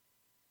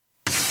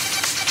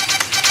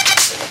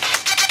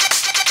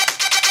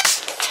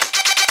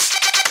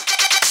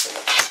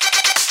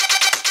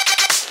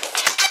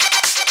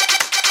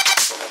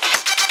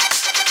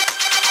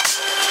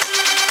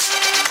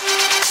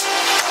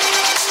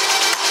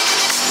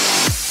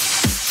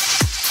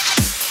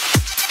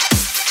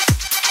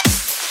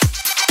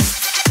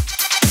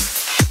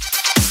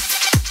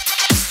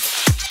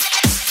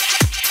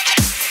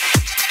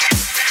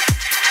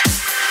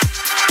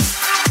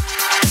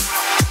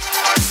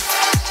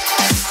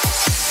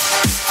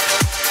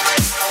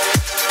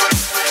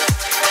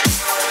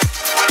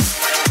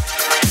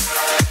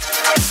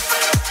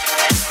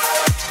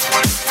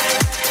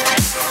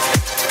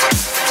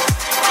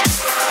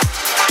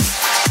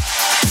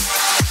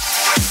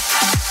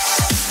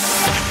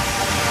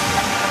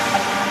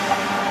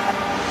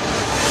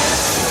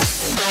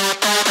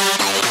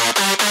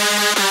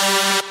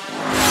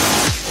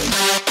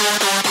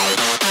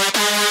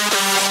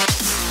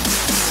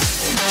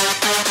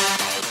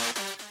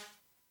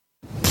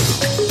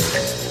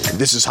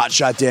This is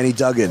Hotshot Danny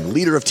Duggan,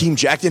 leader of Team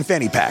Jacked and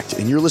Fanny Packed,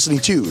 and you're listening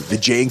to the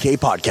J&K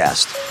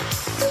Podcast.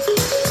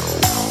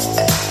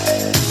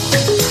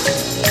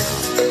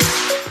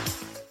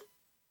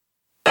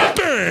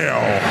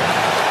 Damn!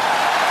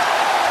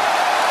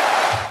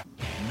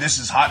 This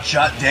is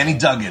Hotshot Danny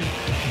Duggan.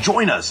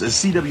 Join us as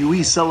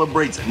CWE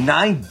celebrates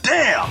 9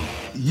 damn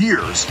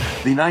years.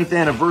 The 9th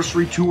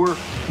anniversary tour,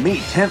 May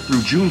 10th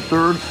through June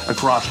 3rd,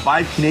 across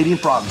 5 Canadian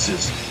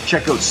provinces.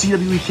 Check out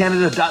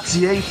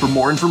cwecanada.ca for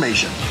more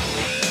information.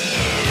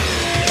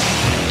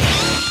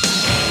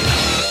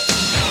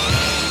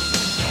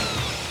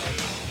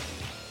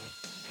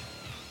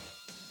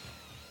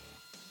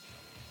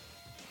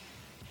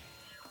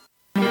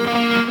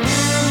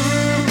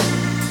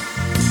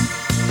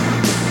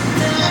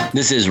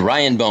 This is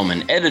Ryan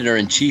Bowman,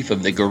 editor-in-chief of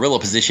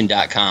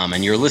thegorillaposition.com,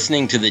 and you're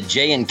listening to the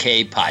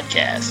J&K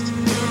Podcast.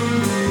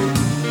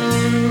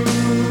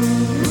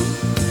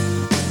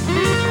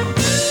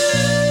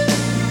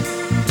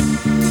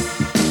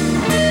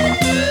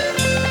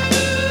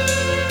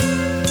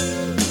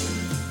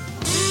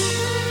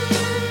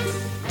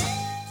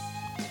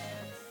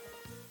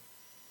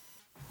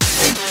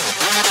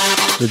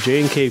 The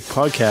J&K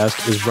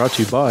Podcast is brought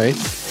to you by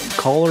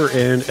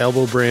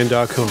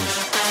collarandelbowbrand.com.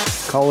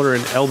 Collar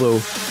and Elbow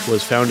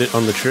was founded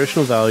on the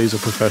traditional values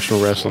of professional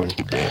wrestling.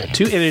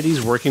 2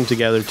 entities working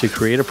together to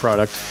create a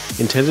product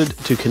intended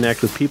to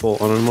connect with people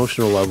on an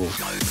emotional level.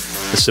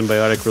 A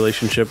symbiotic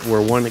relationship where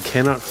one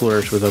cannot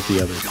flourish without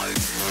the other.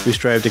 We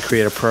strive to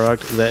create a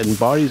product that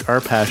embodies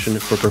our passion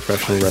for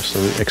professional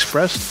wrestling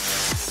expressed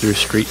through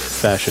street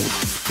fashion.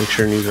 Make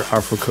sure and use our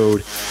offer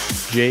code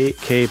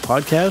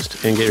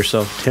JKPodcast and get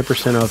yourself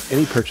 10% off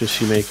any purchase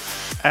you make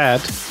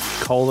at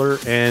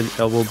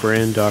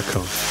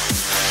collarandelbowbrand.com.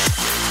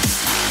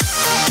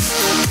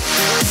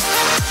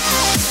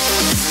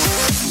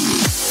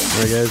 All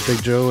right, guys,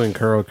 Big Joe and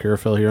Carl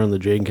Carafell here on the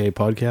J&K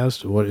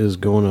Podcast. What is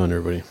going on,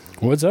 everybody?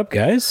 What's up,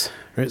 guys?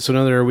 All right, so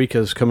another week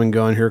has come and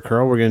gone here,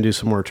 Carl. We're going to do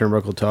some more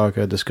turnbuckle talk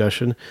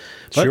discussion.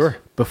 But sure.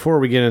 Before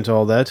we get into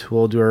all that,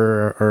 we'll do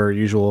our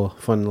usual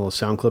fun little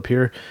sound clip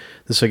here.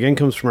 This, again,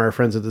 comes from our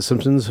friends at The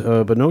Simpsons,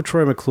 but no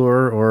Troy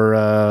McClure or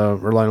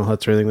Lionel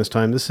Hutz or anything this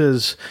time. I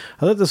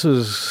thought this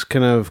was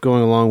kind of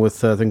going along with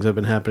things that have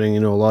been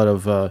happening. A lot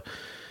of...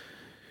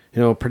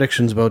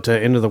 predictions about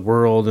end of the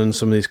world and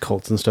some of these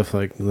cults and stuff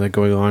like that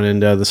going on.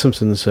 And The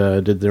Simpsons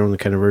did their own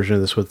kind of version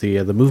of this with the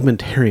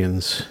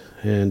Movementarians.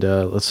 And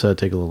let's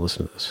take a little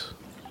listen to this.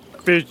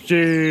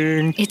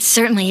 Fishing. It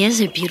certainly is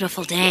a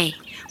beautiful day.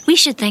 We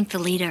should thank the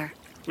leader.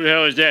 Who the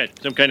hell is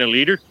that? Some kind of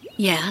leader?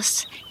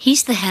 Yes,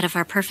 he's the head of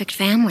our perfect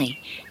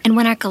family. And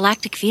when our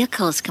galactic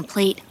vehicle is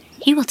complete,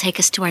 he will take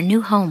us to our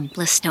new home,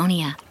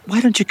 Blisstonia. Why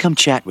don't you come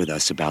chat with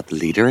us about the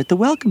leader at the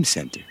Welcome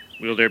Center?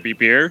 Will there be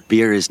beer?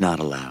 Beer is not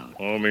allowed.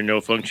 Home or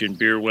no function,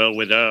 beer well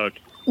without.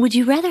 Would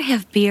you rather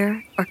have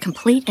beer or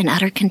complete and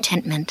utter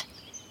contentment?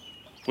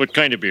 What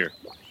kind of beer?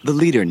 The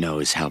leader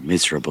knows how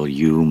miserable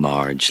you,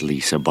 Marge,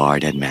 Lisa,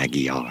 Bart, and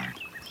Maggie are.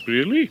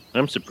 Really?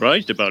 I'm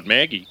surprised about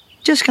Maggie.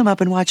 Just come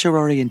up and watch our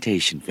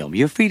orientation film.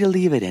 You're free to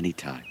leave at any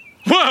time.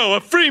 Whoa,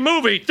 a free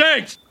movie!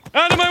 Thanks!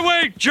 Out of my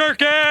way,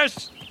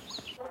 jerk-ass!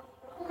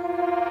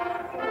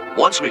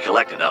 Once we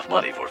collect enough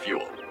money for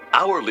fuel,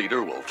 our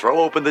leader will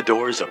throw open the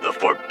doors of the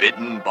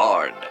Forbidden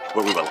Barn,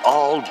 where we will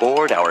all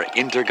board our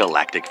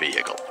intergalactic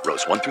vehicle,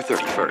 rows 1 through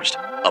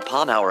 31st.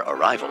 Upon our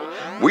arrival,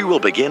 we will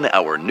begin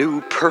our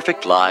new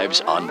perfect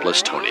lives on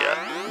Blisstonia,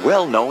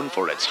 well known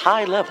for its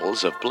high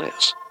levels of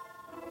bliss.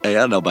 Hey,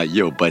 I don't know about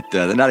you, but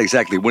they're not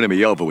exactly winning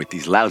me over with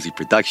these lousy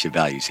production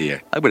values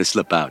here. I'm going to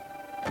slip out.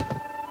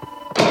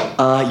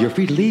 You're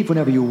free to leave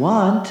whenever you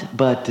want,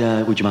 but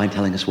would you mind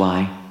telling us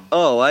why?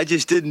 Oh, I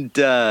just didn't,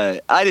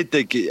 I didn't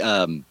think,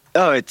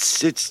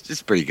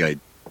 it's pretty good.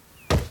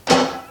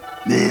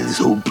 Man, this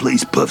whole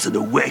place puffs of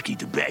the wacky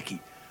tobacco.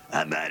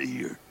 I'm out of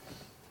here.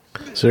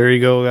 So there you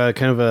go,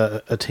 kind of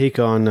a take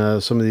on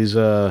some of these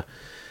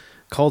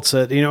cults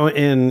that,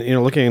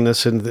 and, looking at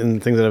this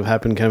and things that have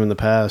happened kind of in the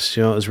past,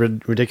 as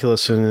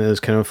ridiculous and as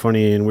kind of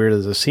funny and weird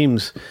as it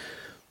seems,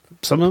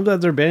 some of them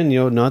that there been,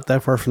 not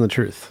that far from the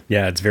truth.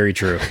 Yeah, it's very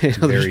true.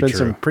 There's been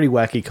some pretty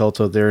wacky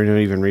cults out there,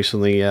 even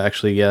recently,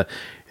 April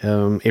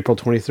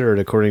 23rd,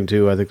 according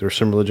to, I think there were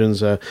some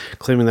religions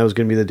claiming that was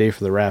going to be the day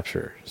for the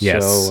rapture.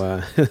 Yes.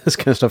 So this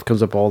kind of stuff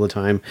comes up all the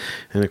time.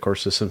 And, of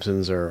course, the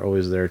Simpsons are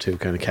always there to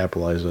kind of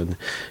capitalize and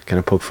kind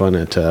of poke fun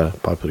at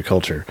popular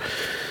culture.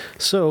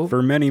 So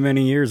for many,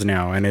 many years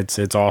now, and it's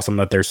awesome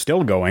that they're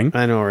still going.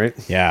 I know, right?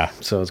 Yeah.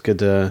 So it's good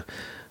to,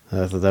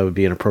 that would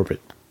be an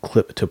appropriate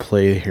clip to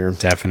play here.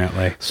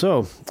 Definitely.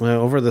 So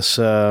over this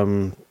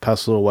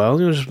past little while,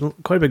 there's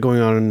quite a bit going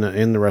on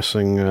in the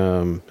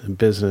wrestling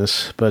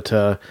business, but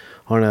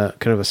on a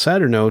kind of a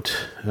sadder note,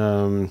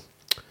 I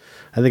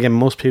think in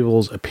most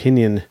people's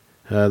opinion,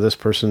 this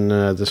person,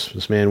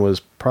 this man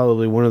was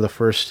probably one of the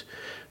first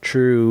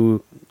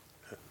true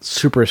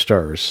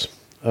superstars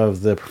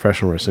of the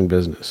professional wrestling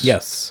business.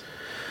 Yes.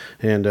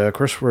 And of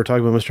course, we're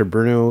talking about Mr.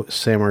 Bruno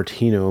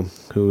Sammartino,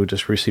 who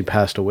just recently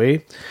passed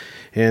away.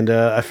 And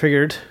I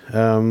figured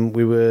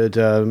we would,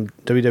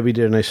 WWE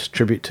did a nice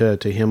tribute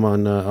to him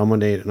on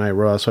Monday Night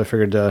Raw, so I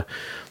figured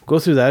go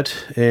through that,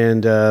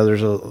 and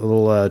there's a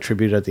little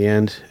tribute at the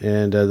end,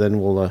 and then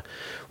we'll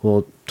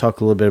talk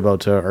a little bit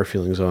about our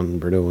feelings on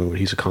Bruno and what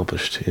he's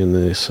accomplished in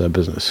this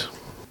business.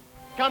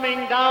 Coming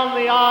down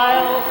the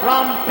aisle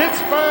from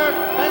Pittsburgh,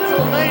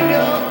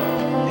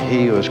 Pennsylvania.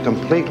 He was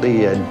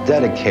completely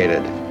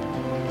dedicated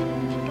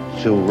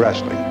to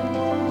wrestling.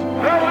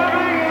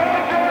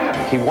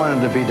 He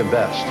wanted to be the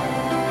best.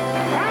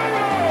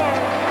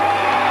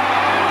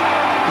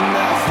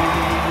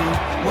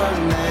 Nothing was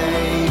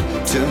made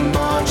to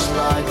march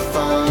like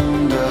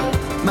thunder.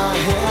 My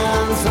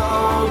hands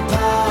hold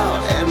power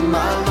and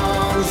my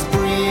lungs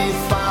breathe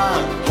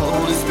fire.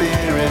 Holy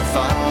Spirit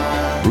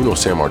fire. Bruno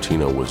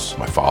Sammartino was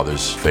my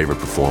father's favorite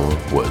performer,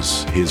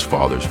 was his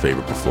father's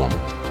favorite performer.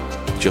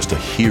 Just a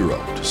hero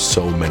to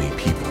so many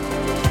people.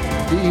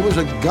 He was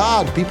a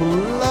god. People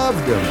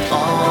loved him.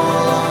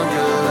 All on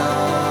your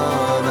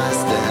love I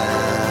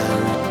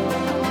stand.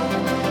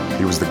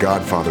 He was the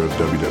godfather of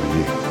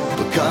WWE.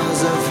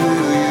 Because of who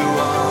you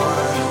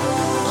are,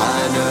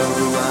 I know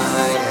who I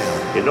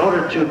am. In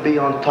order to be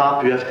on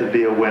top, you have to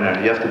be a winner.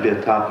 You have to be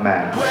a top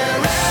man.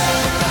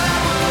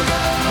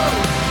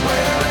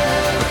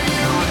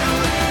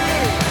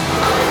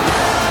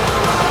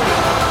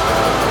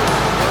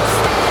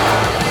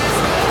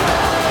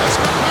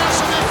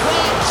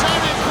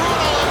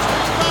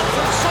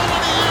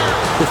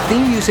 The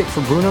theme music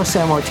for Bruno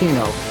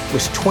Sammartino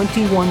was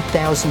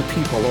 21,000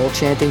 people all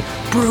chanting,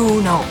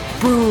 Bruno,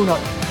 Bruno.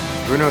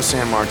 Bruno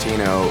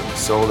Sammartino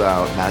sold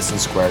out Madison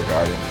Square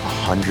Garden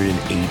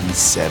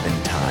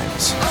 187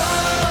 times.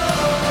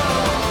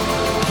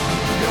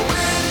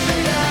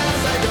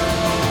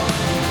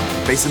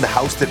 Based in the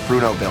house that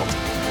Bruno built,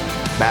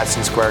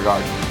 Madison Square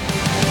Garden.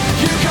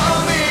 You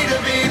call me to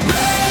be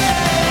brave.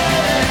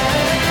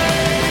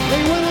 The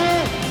winner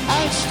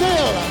and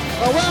still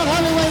the World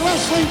Heavyweight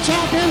Wrestling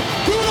Champion,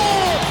 Bruno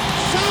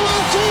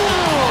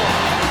Sammartino.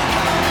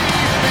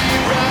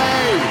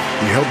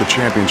 He held the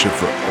championship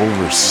for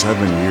over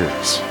 7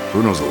 years.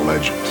 Bruno's a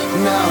legend.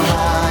 No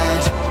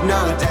height,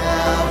 no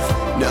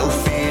depth, no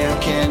fear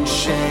can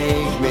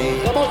shake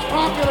me. The most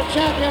popular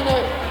champion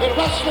in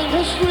wrestling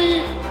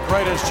history.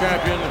 Greatest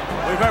champion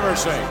we've ever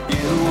seen.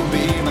 You will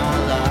be my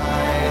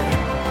light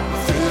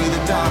through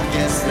the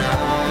darkest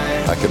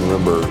night. I can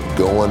remember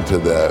going to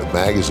the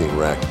magazine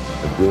rack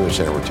and Bruno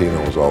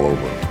Sammartino was all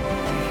over it.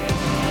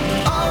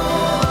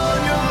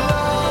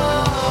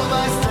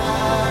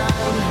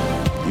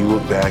 You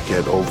look back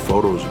at old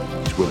photos,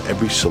 he's with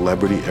every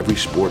celebrity, every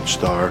sports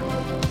star.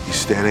 He's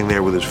standing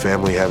there with his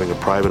family having a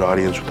private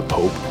audience with the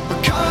Pope.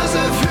 Because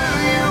of who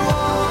you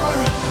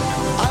are,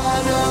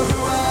 I know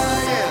who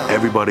I am.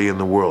 Everybody in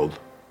the world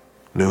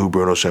knew who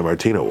Bruno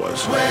Sammartino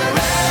was.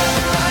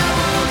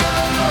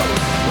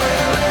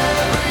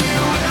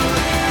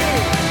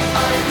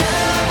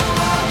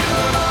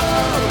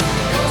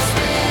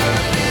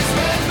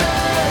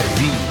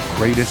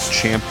 Greatest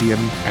champion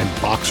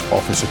and box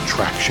office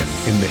attraction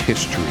in the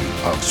history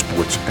of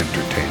sports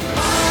entertainment.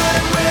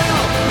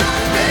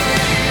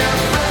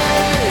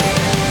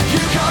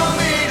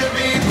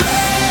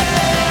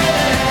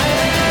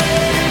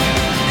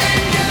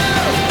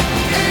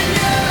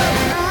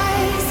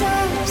 Rise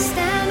up,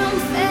 stand on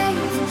faith.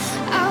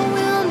 I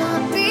will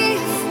not be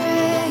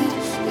afraid.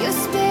 Your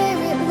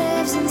spirit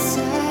lives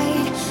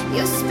inside.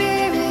 Your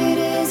spirit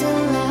is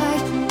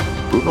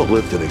alive. Bruno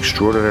lived an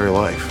extraordinary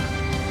life.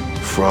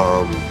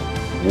 From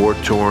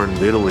war-torn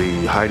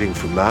Italy, hiding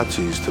from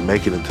Nazis, to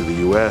make it into the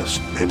U.S.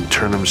 and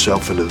turn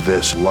himself into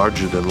this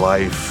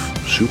larger-than-life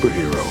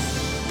superhero.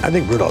 I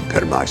think Bruno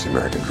epitomized the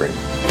American dream.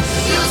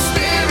 Your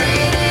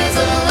spirit is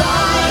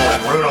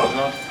alive. Bruno,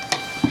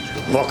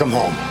 welcome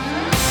home.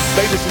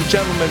 Ladies and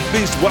gentlemen,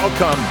 please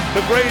welcome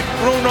the great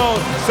Bruno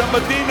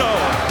Sammartino.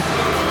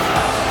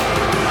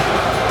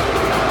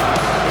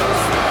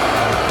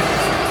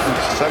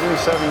 He's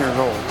 77 years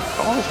old.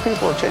 All these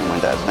people are chanting my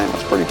dad's name.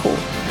 That's pretty cool.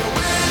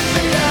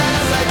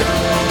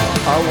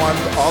 I want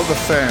all the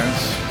fans,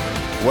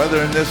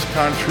 whether in this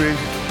country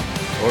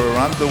or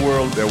around the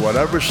world, that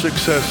whatever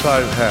success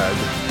I've had,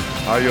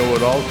 I owe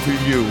it all to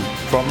you.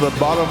 From the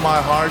bottom of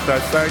my heart, I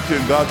thank you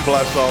and God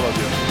bless all of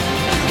you.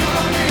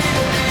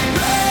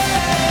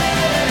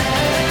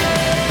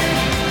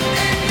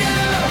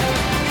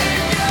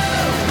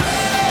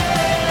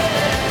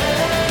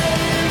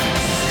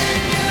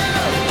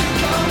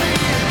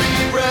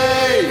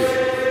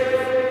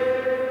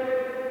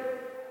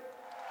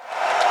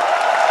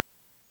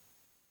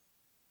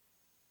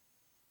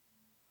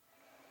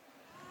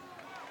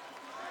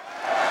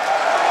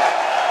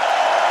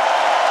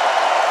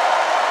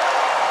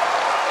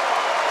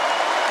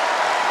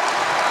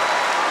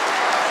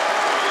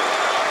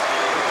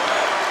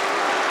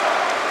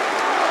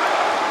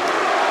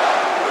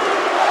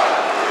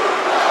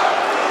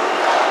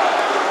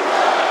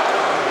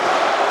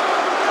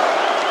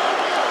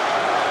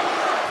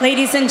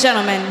 Ladies and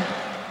gentlemen,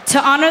 to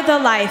honor the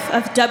life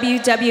of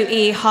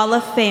WWE Hall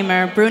of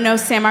Famer Bruno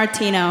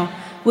Sammartino,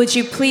 Would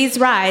you please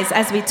rise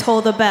as we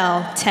toll the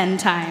bell 10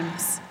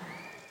 times?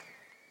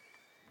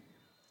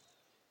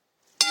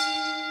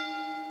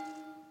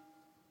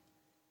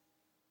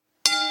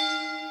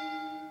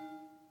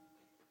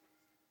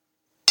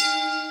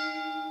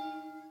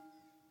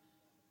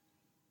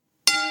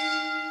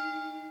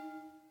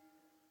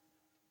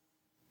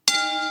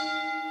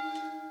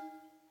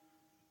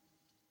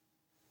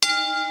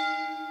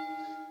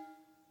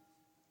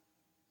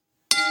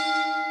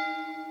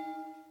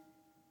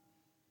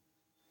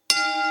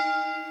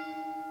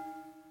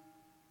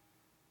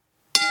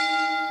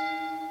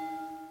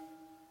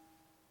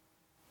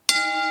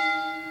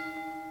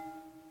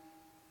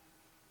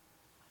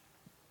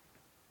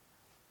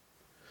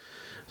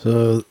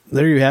 So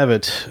there you have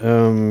it,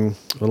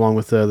 along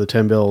with the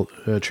 10 bell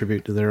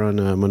tribute there on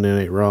Monday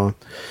Night Raw.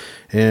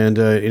 And,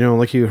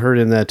 like you heard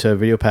in that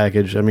video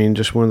package, I mean,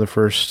 just one of the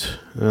first,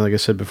 like I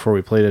said before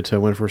we played it,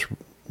 one of the first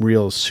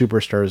real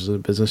superstars of the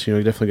business,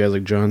 definitely guys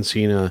like John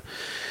Cena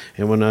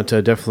and whatnot,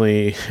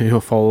 definitely,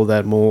 follow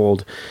that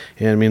mold.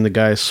 And I mean, the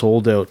guy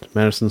sold out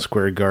Madison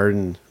Square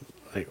Garden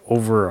like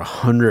over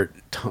 100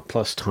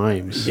 plus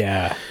times.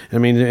 Yeah. I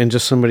mean, and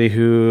just somebody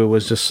who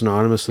was just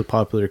synonymous with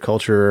popular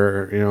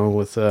culture,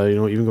 with,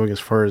 even going as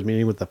far as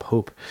meeting with the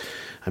Pope.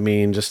 I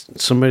mean, just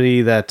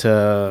somebody that,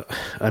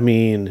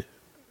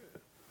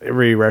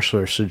 every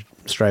wrestler should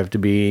strive to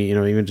be,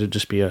 even to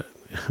just be a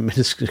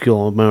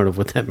minuscule amount of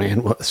what that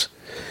man was.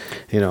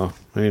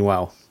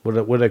 Wow.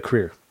 What a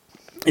career.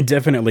 It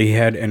definitely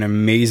had an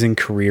amazing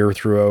career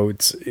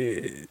throughout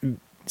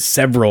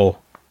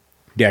several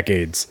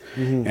decades.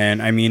 Mm-hmm.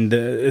 And I mean,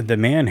 the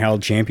man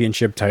held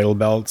championship title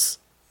belts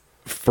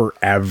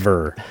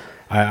forever.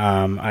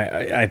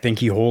 I think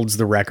he holds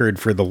the record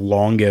for the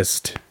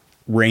longest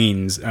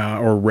reign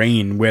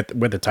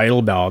with a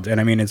title belt. And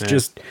I mean, it's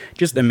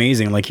just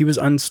amazing. Like, he was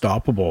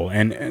unstoppable.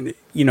 And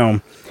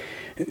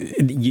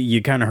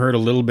you kind of heard a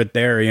little bit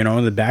there,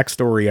 the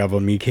backstory of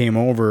him. He came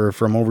over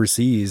from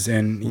overseas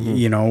and,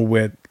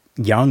 with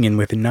young and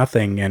with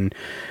nothing, and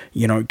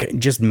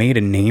just made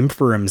a name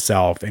for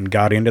himself and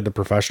got into the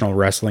professional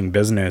wrestling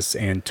business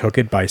and took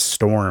it by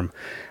storm.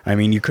 I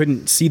mean, you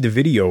couldn't see the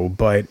video,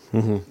 but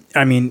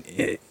I mean,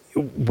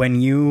 when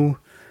you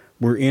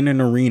were in an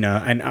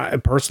arena, and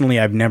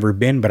I've never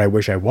been, but I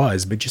wish I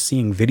was, but just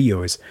seeing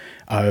videos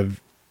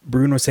of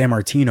Bruno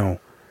Sammartino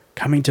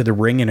coming to the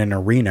ring in an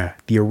arena,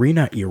 the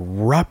arena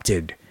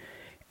erupted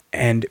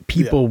and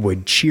people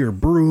would cheer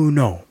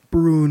Bruno.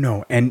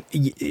 And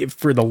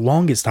for the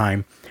longest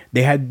time,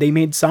 they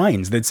made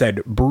signs that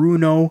said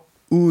Bruno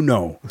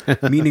Uno,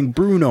 meaning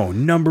Bruno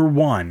number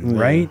one,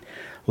 right?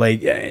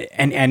 Like,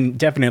 and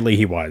definitely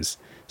he was.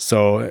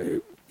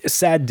 So a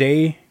sad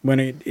day when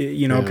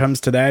it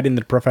comes to that in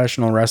the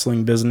professional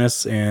wrestling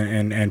business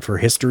and for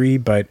history,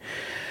 but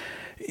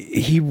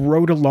he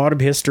wrote a lot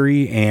of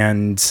history,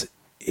 and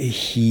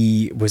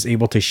he was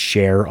able to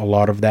share a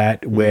lot of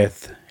that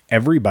with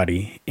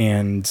everybody.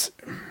 And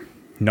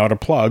not a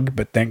plug,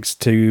 but thanks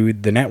to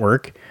the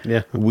network,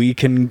 we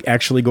can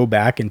actually go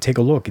back and take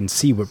a look and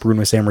see what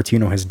Bruno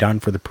Sammartino has done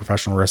for the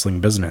professional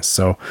wrestling business.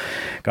 So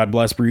God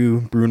bless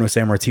Bruno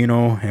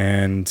Sammartino,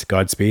 and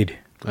Godspeed.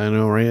 I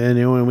know, right?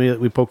 And when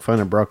we poke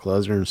fun at Brock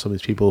Lesnar and some of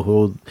these people who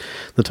hold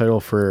the title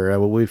for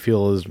what we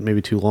feel is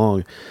maybe too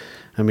long.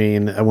 I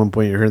mean, at one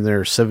point you heard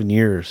there 7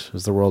 years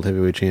as the world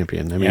heavyweight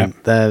champion. I mean,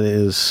 that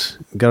is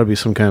got to be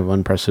some kind of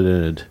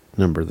unprecedented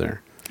number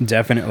there.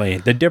 Definitely.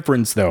 The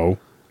difference, though,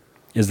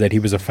 is that he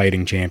was a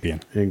fighting champion.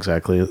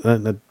 Exactly.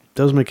 That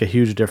does make a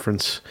huge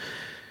difference,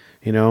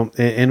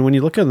 and when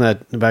you look on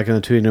that back in the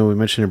two, we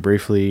mentioned it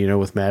briefly,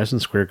 with Madison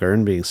Square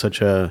Garden being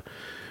such a,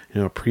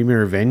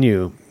 premier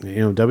venue,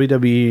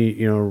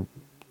 WWE,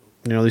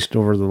 at least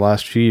over the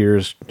last few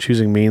years,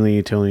 choosing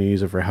mainly to only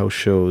use it for house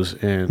shows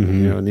and,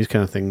 and these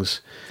kind of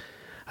things.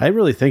 I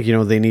really think,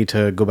 they need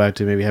to go back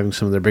to maybe having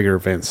some of their bigger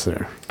events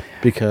there,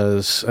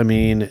 because, I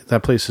mean,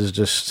 that place is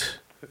just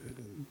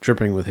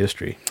dripping with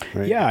history,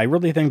 right? Yeah, I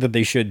really think that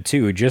they should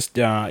too. Just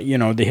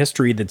the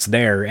history that's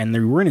there, and the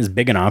arena is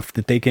big enough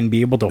that they can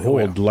be able to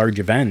hold large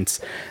events.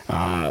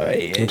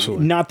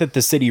 Absolutely. Not that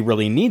the city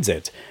really needs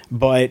it,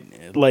 but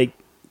like,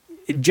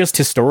 just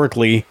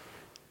historically,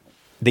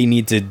 they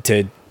need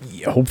to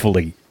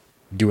hopefully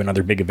do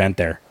another big event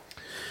there.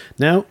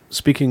 Now,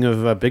 speaking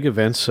of big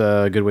events,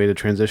 a good way to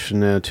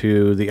transition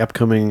to the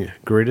upcoming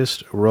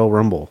Greatest Royal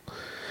Rumble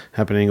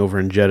happening over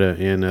in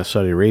Jeddah in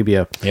Saudi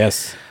Arabia.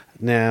 Yes.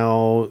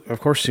 Now, of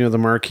course, the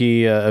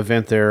marquee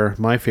event there,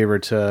 my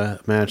favorite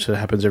match that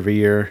happens every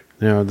year.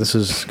 Now, this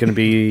is going to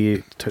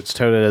be it's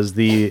touted as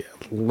the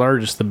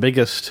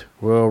biggest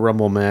Royal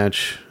Rumble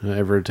match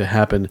ever to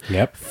happen.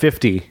 Yep.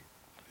 50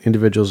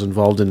 individuals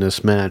involved in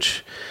this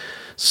match.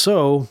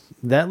 So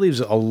that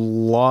leaves a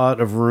lot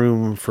of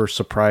room for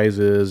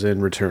surprises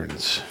and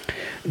returns.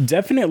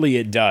 Definitely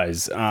it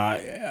does.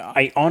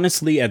 I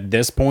honestly, at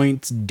this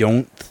point,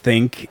 don't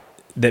think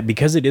that,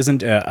 because it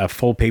isn't a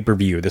full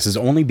pay-per-view, this is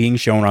only being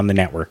shown on the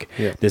network.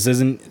 Yeah. This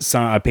isn't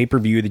a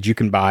pay-per-view that you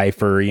can buy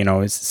for,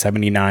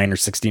 $79 or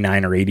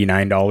 $69 or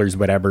 $89,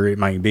 whatever it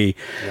might be.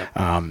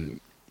 Yeah.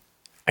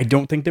 I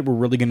don't think that we're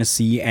really going to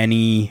see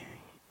any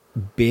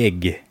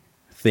big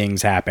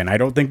things happen. I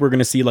don't think we're going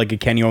to see like a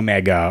Kenny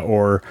Omega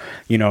or,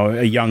 you know,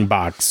 a Young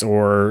Bucks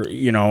or,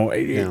 you know,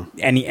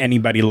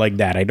 anybody like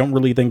that. I don't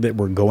really think that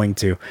we're going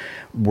to.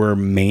 We're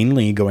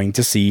mainly going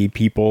to see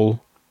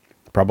people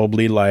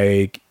probably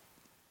like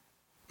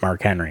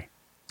Mark Henry,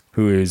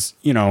 who is,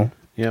 you know,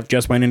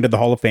 just went into the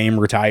Hall of Fame,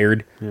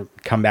 retired,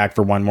 come back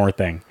for one more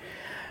thing.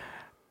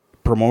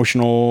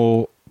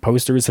 Promotional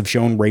posters have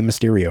shown Rey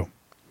Mysterio.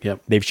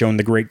 Yep. They've shown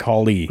the Great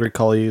Khali. Great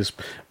Khali is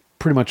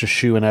pretty much a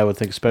shoe, and I would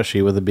think,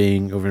 especially with it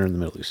being over in the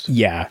Middle East.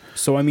 Yeah.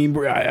 So, I mean,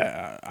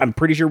 I'm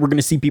pretty sure we're going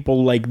to see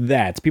people like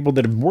that. People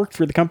that have worked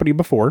for the company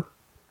before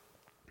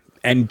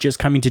and just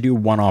coming to do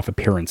one-off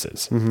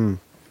appearances. Mm-hmm.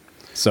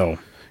 So,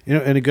 you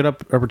know, and a good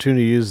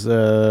opportunity to use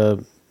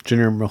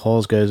Jinder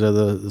Mahal's guys,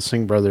 the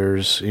Singh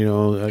brothers, you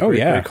know.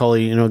 Great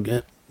Khali, you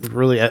know,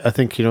 really, I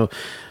think, you know,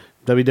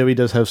 WWE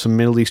does have some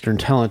Middle Eastern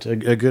talent,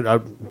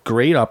 a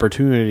great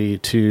opportunity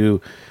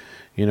to,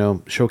 you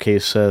know,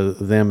 showcase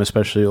them,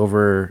 especially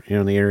over, you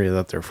know, in the area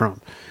that they're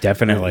from.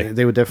 Definitely.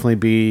 They would definitely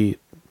be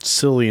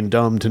silly and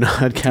dumb to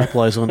not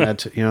capitalize on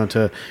that, you know,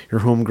 to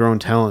your homegrown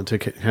talent to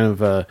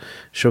kind of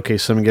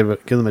showcase them and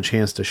give them a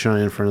chance to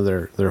shine in front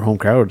of their home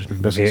crowd,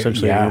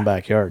 essentially in their own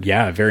backyard.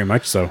 Yeah, very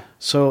much so.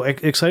 So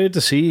excited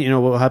to see, you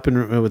know, what will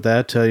happen with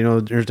that. You know,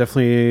 there's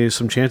definitely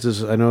some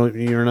chances. I know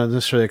you're not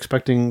necessarily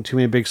expecting too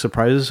many big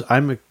surprises.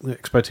 I'm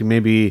expecting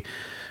maybe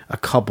a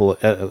couple,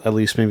 at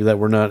least, maybe that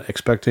we're not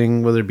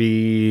expecting, whether it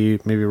be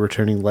maybe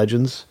returning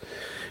legends,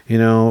 you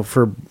know,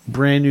 for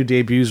brand new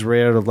debuts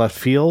right out of left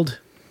field.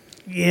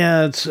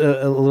 Yeah, it's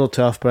a little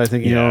tough, but I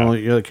think, you know,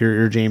 you're like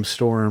your James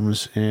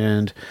Storms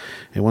and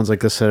ones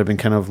like this that have been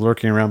kind of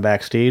lurking around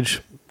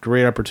backstage.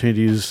 Great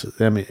opportunities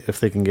them if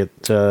they can get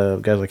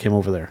guys like him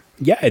over there.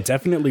 Yeah, it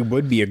definitely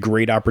would be a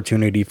great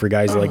opportunity for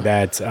guys like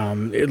that.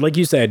 Like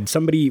you said,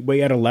 somebody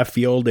way out of left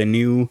field, a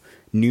new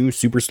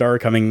superstar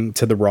coming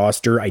to the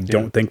roster. I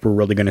don't think we're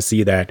really going to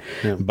see that.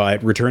 Yeah.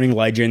 But returning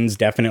legends,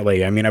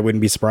 definitely. I mean, I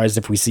wouldn't be surprised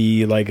if we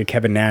see like a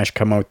Kevin Nash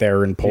come out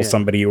there and pull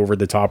somebody over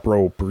the top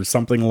rope or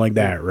something like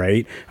that,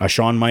 right? A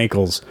Shawn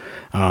Michaels.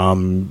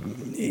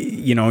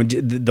 You know,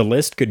 the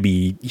list could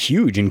be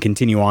huge and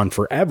continue on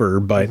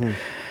forever, but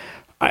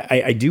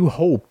I do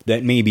hope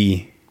that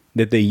maybe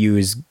that they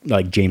use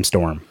like James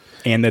Storm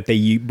and that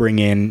they bring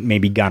in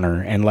maybe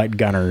Gunner and let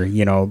Gunner,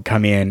 you know,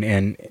 come in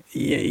and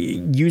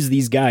use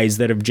these guys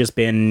that have just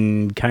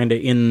been kind of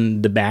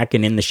in the back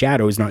and in the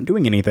shadows, not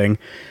doing anything.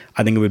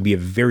 I think it would be a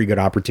very good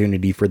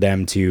opportunity for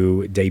them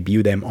to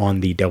debut them on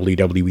the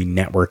WWE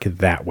network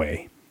that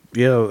way.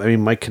 Yeah, I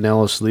mean, Mike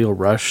Kanellis, Leo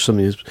Rush, some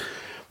of these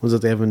ones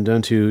that they haven't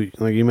done to,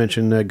 like you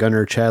mentioned,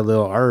 Gunnar, Chad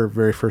Lil, our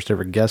very first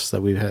ever guests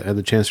that we've had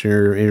the chance to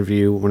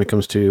interview when it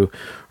comes to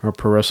our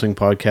pro wrestling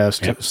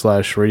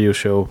podcast / radio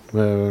show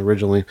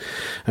originally.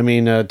 I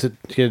mean, to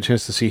get a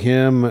chance to see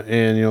him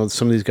and, you know,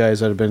 some of these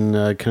guys that have been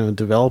kind of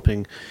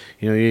developing,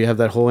 you know, you have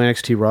that whole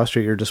NXT roster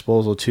at your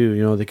disposal too.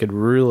 You know, they could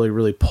really,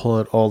 really pull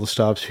out all the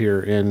stops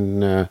here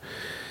and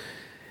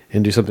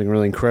do something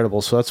really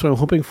incredible. So that's what I'm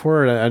hoping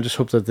for. I just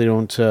hope that they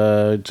don't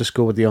just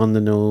go with the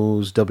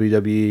on-the-nose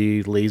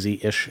WWE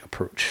lazy-ish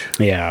approach.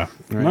 Yeah.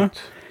 Right. Well,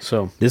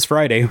 so this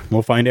Friday,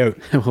 we'll find out.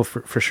 Well,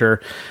 for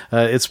sure.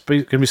 It's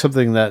going to be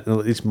something that at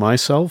least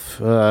myself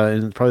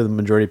and probably the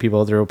majority of people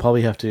out there will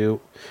probably have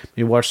to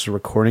maybe watch the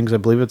recordings. I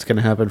believe it's going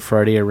to happen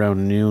Friday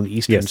around noon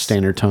Eastern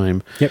Standard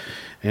Time. Yep.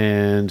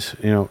 And,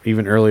 you know,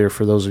 even earlier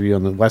for those of you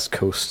on the West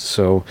Coast.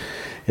 So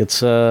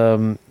it's...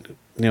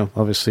 you know,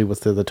 obviously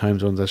with the time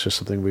zones, that's just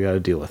something we got to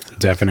deal with.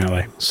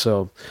 Definitely.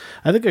 So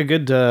I think a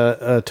good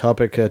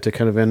topic to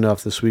kind of end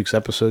off this week's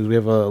episode. We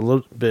have a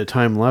little bit of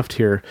time left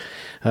here.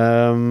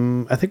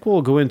 I think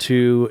we'll go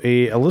into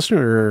a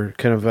listener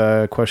kind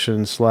of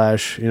question /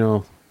 you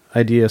know,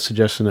 idea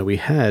suggestion that we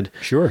had.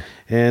 Sure.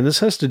 And this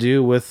has to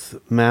do with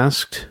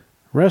masked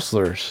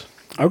wrestlers.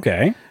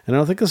 Okay. And I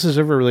don't think this is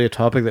ever really a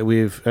topic that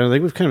I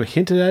think we've kind of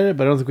hinted at it,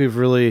 but I don't think we've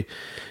really,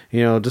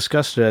 you know,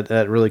 discussed it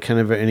at really kind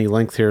of any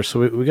length here.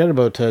 So we got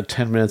about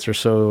 10 minutes or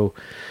so.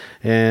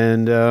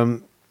 And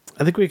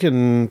I think we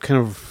can kind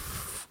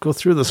of go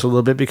through this a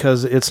little bit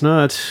because it's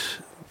not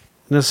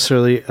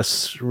necessarily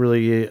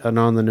really an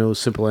on-the-nose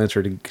simple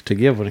answer to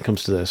give when it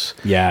comes to this.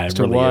 Yeah, as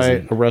to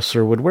why a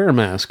wrestler would wear a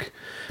mask.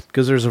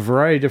 Because there's a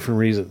variety of different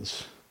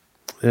reasons.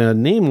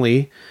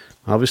 Namely,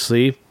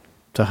 obviously,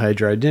 to hide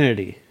your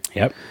identity.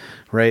 Yep.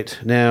 Right.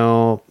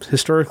 Now,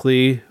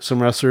 historically,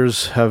 some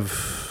wrestlers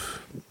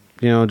have,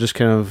 you know, just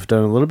kind of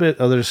done a little bit.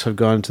 Others have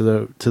gone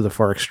to the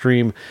far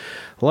extreme.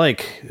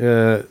 Like,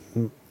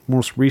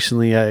 most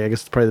recently, I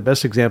guess probably the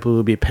best example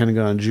would be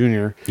Pentagon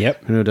Jr.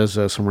 Yep. Who does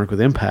some work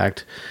with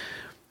Impact.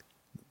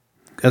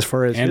 As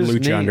far as and his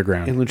Lucha name,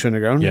 Underground. And Lucha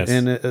Underground. Yes.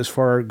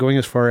 And going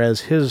as far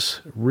as his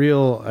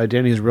real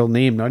identity, his real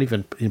name, not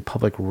even in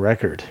public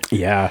record.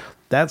 Yeah.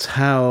 That's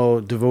how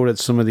devoted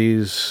some of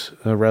these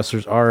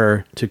wrestlers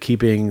are to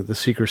keeping the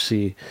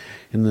secrecy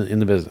in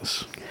the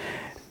business.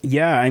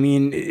 Yeah, I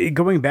mean,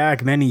 going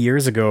back many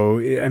years ago,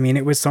 I mean,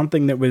 it was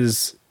something that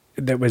was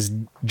that was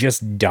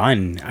just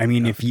done. I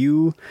mean, if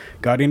you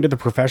got into the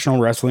professional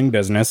wrestling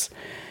business,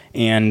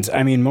 and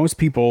I mean, most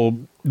people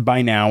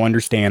by now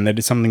understand that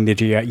it's something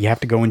that you have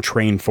to go and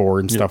train for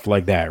and stuff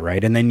like that,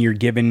 right? And then you're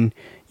given,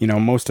 you know,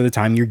 most of the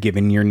time you're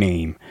given your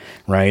name,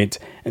 right?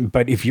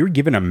 But if you're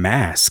given a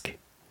mask,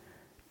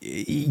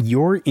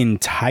 your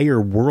entire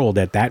world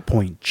at that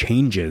point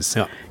changes.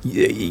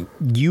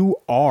 You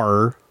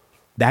are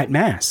that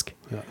mask.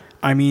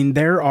 I mean,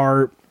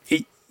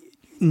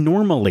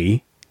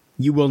 normally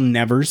you will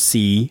never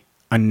see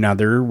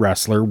another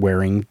wrestler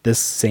wearing the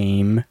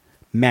same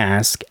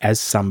mask as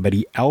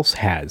somebody else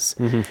has.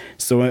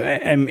 So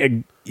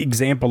an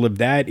example of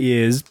that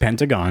is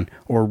Pentagon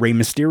or Rey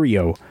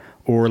Mysterio,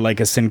 or like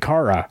a Sin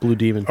Cara, Blue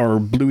Demon, or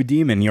Blue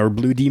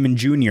Demon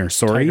Jr.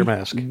 Sorry,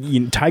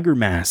 Tiger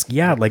Mask.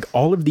 Yeah, like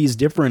all of these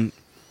different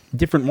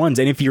ones.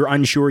 And if you're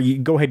unsure, you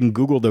go ahead and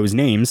Google those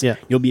names.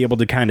 You'll be able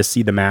to kind of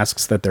see the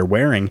masks that they're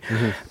wearing.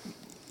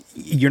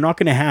 You're not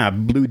going to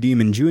have Blue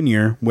Demon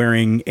Jr.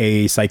 wearing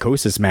a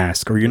Psychosis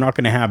mask, or you're not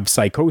going to have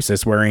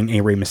Psychosis wearing a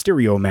Rey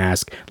Mysterio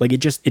mask. Like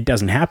it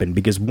doesn't happen,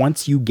 because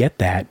once you get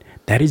that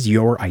is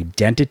your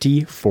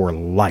identity for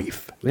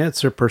life. Yeah,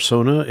 it's their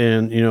persona,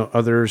 and you know,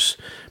 others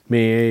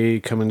may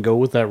come and go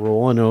with that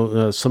role. I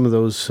know some of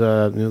those,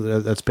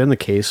 that's been the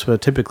case,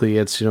 but typically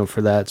it's, you know,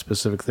 for that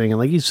specific thing. And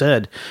like you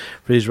said,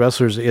 for these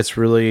wrestlers, it's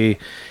really...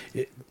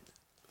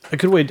 A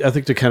good way, I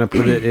think, to kind of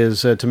put it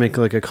is to make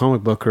like a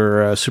comic book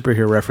or a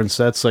superhero reference.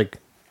 That's like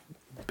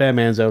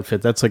Batman's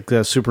outfit. That's like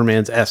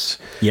Superman's S.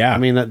 Yeah. I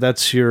mean,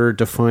 that's your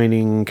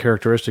defining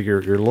characteristic,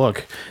 your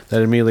look.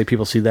 That immediately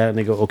people see that and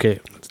they go,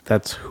 okay,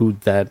 that's who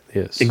that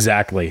is.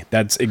 Exactly.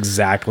 That's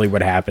exactly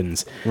what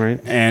happens. Right.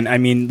 And I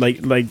mean,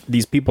 like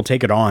these people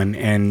take it on,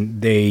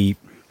 and they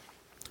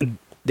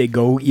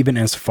go even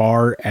as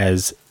far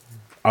as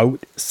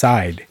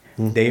outside.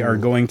 They are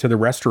going to the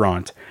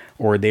restaurant,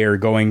 or they are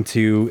going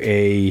to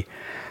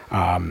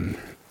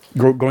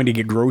going to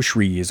get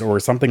groceries or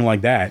something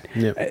like that.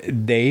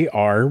 They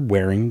are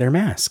wearing their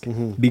mask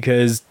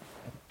because,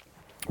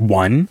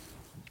 one,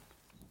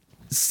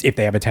 if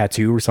they have a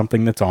tattoo or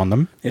something that's on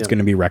them, it's going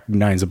to be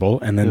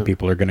recognizable, and then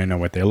people are going to know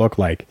what they look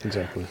like.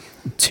 Exactly.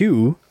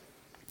 Two,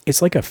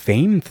 it's like a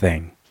fame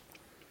thing.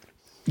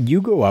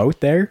 You go out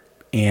there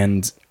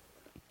and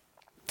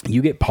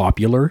you get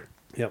popular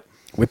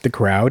with the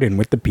crowd and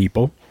with the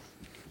people,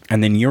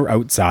 and then you're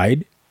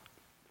outside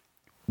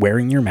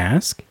wearing your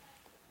mask.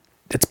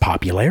 That's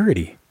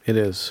popularity. It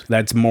is.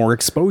 That's more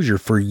exposure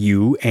for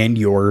you and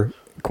your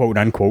quote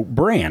unquote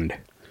brand,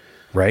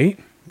 right?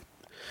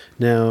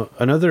 Now,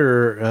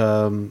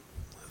 another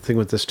thing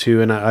with this too,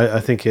 and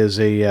I think is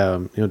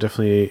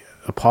definitely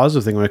a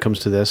positive thing when it comes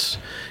to this,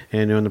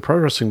 and you know, the pro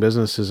wrestling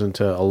business isn't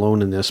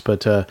alone in this,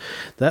 but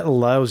that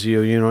allows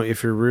you, you know,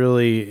 if you're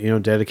really, you know,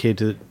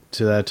 dedicated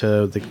to that,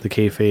 the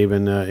kayfabe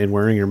and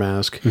wearing your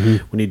mask,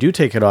 when you do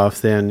take it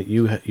off, then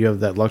you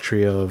have that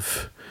luxury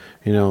of,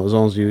 you know, as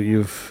long as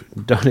you've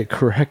done it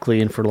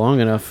correctly and for long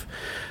enough,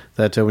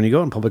 that when you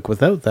go in public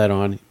without that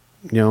on,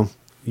 you know,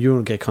 you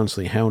don't get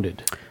constantly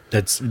hounded.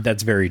 That's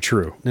very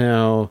true.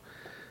 Now,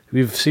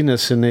 we've seen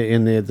this in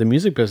the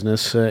music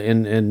business,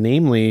 and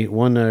namely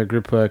one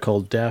group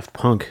called Daft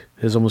Punk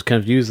has almost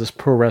kind of used this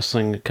pro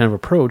wrestling kind of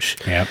approach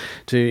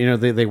to, you know,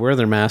 they wear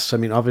their masks. I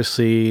mean,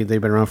 obviously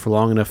they've been around for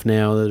long enough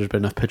now that there's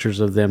been enough pictures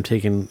of them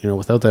taken, you know,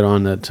 without that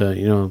on, that,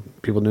 you know,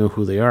 people know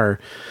who they are.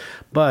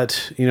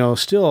 But, you know,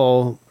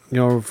 still, you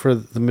know, for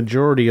the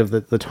majority of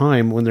the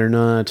time when they're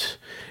not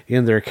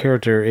in their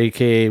character,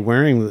 aka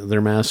wearing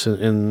their masks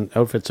and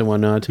outfits and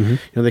whatnot, you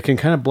know, they can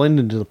kind of blend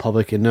into the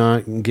public and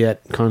not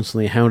get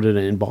constantly hounded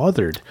and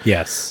bothered.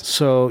 Yes.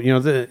 So, you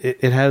know,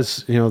 it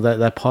has, you know,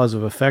 that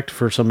positive effect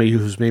for somebody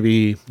who's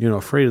maybe, you know,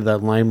 afraid of that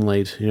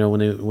limelight, you know,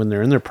 when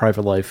they're in their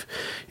private life,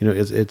 you know,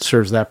 it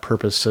serves that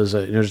purpose as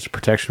a, you know, just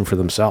protection for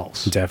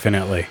themselves.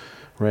 Definitely.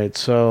 Right,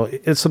 so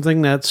it's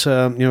something that's, you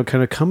know,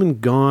 kind of come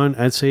and gone.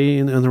 I'd say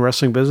in the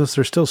wrestling business,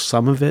 there's still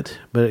some of it,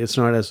 but it's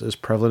not as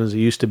prevalent as it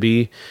used to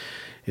be.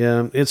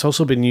 It's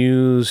also been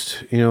used,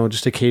 you know,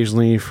 just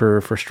occasionally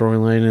for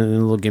storyline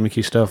and little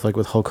gimmicky stuff, like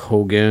with Hulk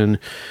Hogan, you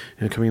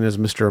know, coming in as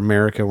Mr.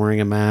 America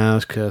wearing a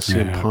mask,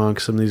 CM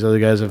Punk. Some of these other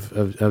guys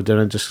have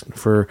done it just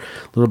for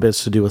little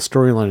bits to do with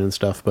storyline and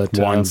stuff. But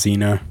Juan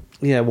Cena.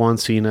 Yeah, Juan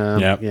Cena.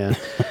 Yep. Yeah.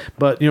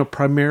 But, you know,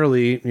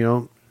 primarily, you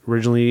know,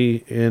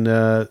 originally in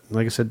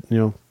like I said, you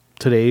know,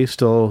 today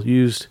still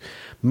used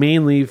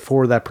mainly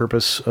for that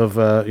purpose of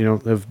you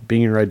know, of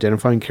being your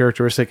identifying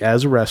characteristic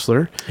as a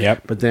wrestler.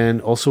 Yep. But then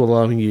also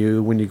allowing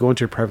you, when you go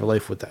into your private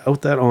life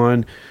without that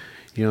on,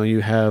 you know,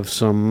 you have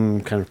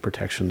some kind of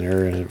protection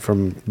there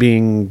from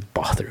being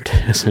bothered,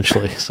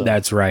 essentially. So.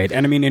 That's right.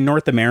 And I mean, in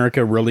North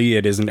America, really,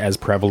 it isn't as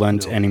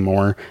prevalent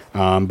anymore.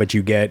 But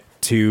you get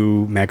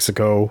to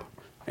Mexico,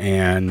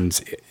 and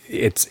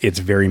it's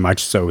very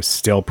much so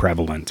still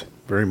prevalent.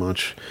 Very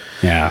much.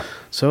 Yeah.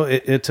 So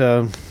it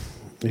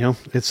you know,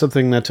 it's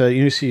something that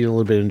you see a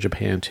little bit in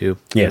Japan too.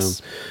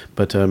 Yes.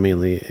 But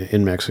mainly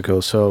in Mexico.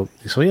 So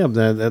yeah,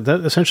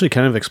 that essentially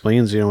kind of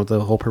explains, you know,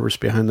 the whole purpose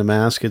behind the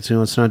mask. It's, you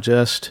know, it's not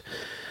just,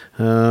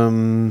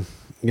 you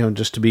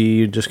just to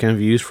be just kind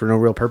of used for no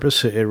real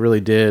purpose. It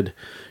really did,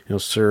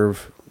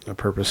 serve a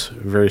purpose, a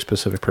very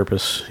specific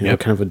purpose,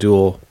 kind of a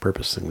dual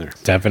purpose thing there.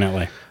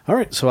 Definitely. All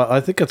right, so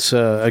I think that's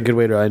a good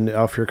way to end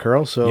off here,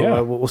 Carl.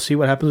 So we'll see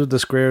what happens with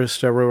this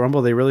Greatest Royal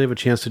Rumble. They really have a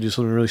chance to do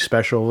something really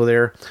special over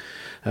there.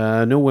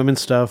 No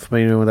women's stuff,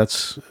 but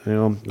that's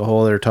a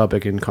whole other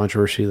topic and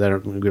controversy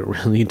that we don't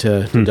really need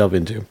to delve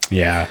into.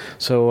 Yeah.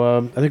 So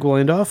I think we'll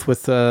end off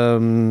with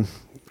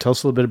tell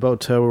us a little bit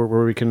about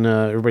where we can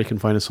everybody can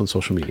find us on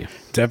social media.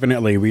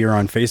 Definitely, we are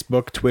on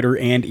Facebook, Twitter,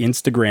 and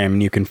Instagram,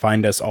 and you can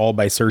find us all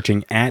by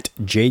searching at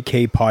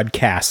JK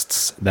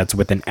Podcasts. That's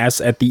with an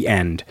S at the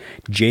end.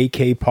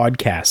 JK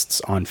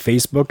Podcasts on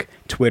Facebook,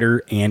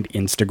 Twitter, and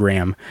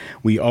Instagram.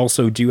 We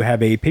also do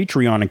have a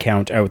Patreon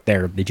account out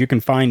there that you can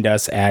find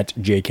us at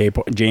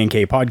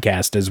JNK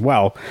Podcast as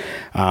well.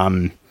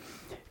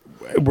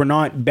 We're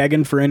not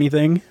begging for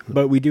anything,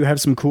 but we do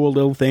have some cool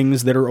little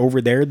things that are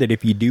over there that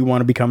if you do want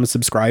to become a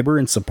subscriber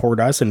and support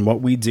us and what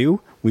we do,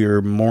 we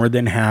are more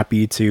than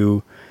happy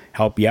to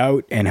help you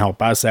out and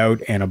help us out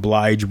and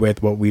oblige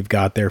with what we've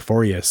got there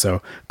for you.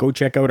 So go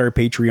check out our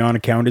Patreon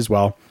account as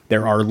well.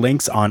 There are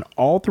links on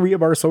all 3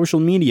 of our social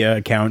media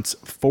accounts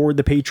for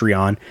the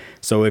Patreon.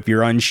 So if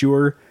you're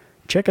unsure,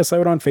 check us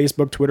out on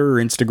Facebook, Twitter,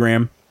 or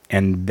Instagram,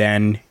 and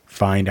then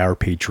find our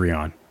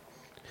Patreon.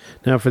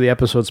 Now, for the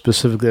episode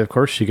specifically, of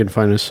course, you can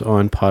find us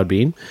on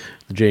Podbean,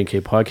 the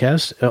J&K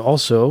Podcast.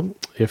 Also,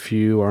 if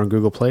you are on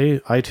Google Play,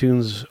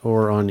 iTunes,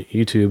 or on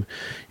YouTube,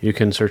 you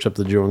can search up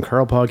the Joe and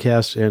Carl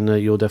Podcast, and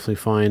you'll definitely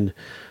find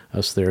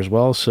us there as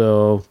well.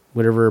 So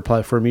whatever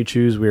platform you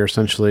choose, we are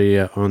essentially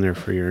on there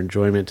for your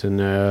enjoyment, and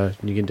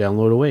you can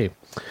download away.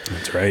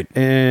 That's right.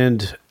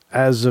 And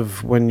as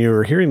of when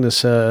you're hearing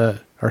this,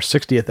 our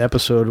 60th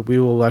episode, we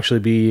will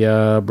actually be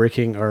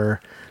breaking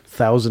our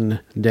 1,000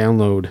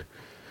 download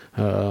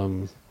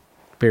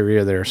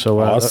barrier there. So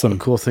awesome. A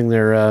cool thing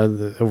there. I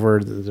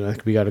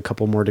think we got a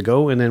couple more to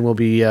go, and then we'll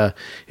be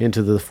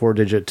into the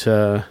 4-digit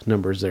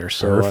numbers there.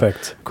 So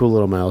perfect. Cool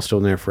little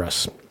milestone there for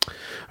us.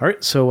 All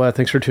right. So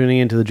thanks for tuning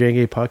into the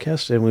J&K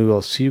Podcast, and we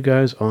will see you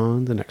guys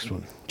on the next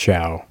one.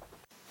 Ciao.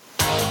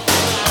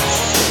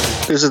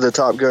 This is the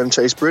Top Gun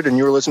Chase Britt, and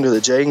you're listening to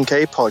the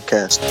J&K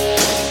Podcast.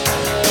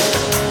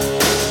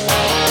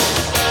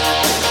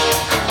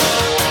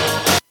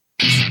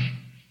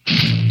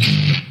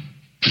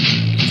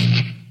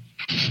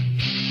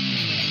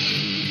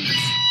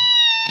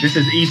 This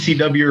is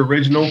ECW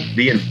Original,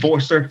 the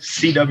Enforcer,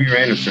 C.W.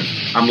 Anderson.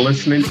 I'm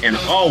listening and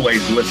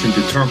always listen to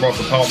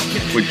Turnbuckle Talk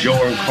with Joe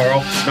and Carl,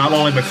 not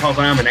only because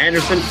I am an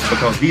Anderson,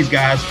 because these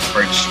guys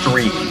are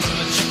extreme.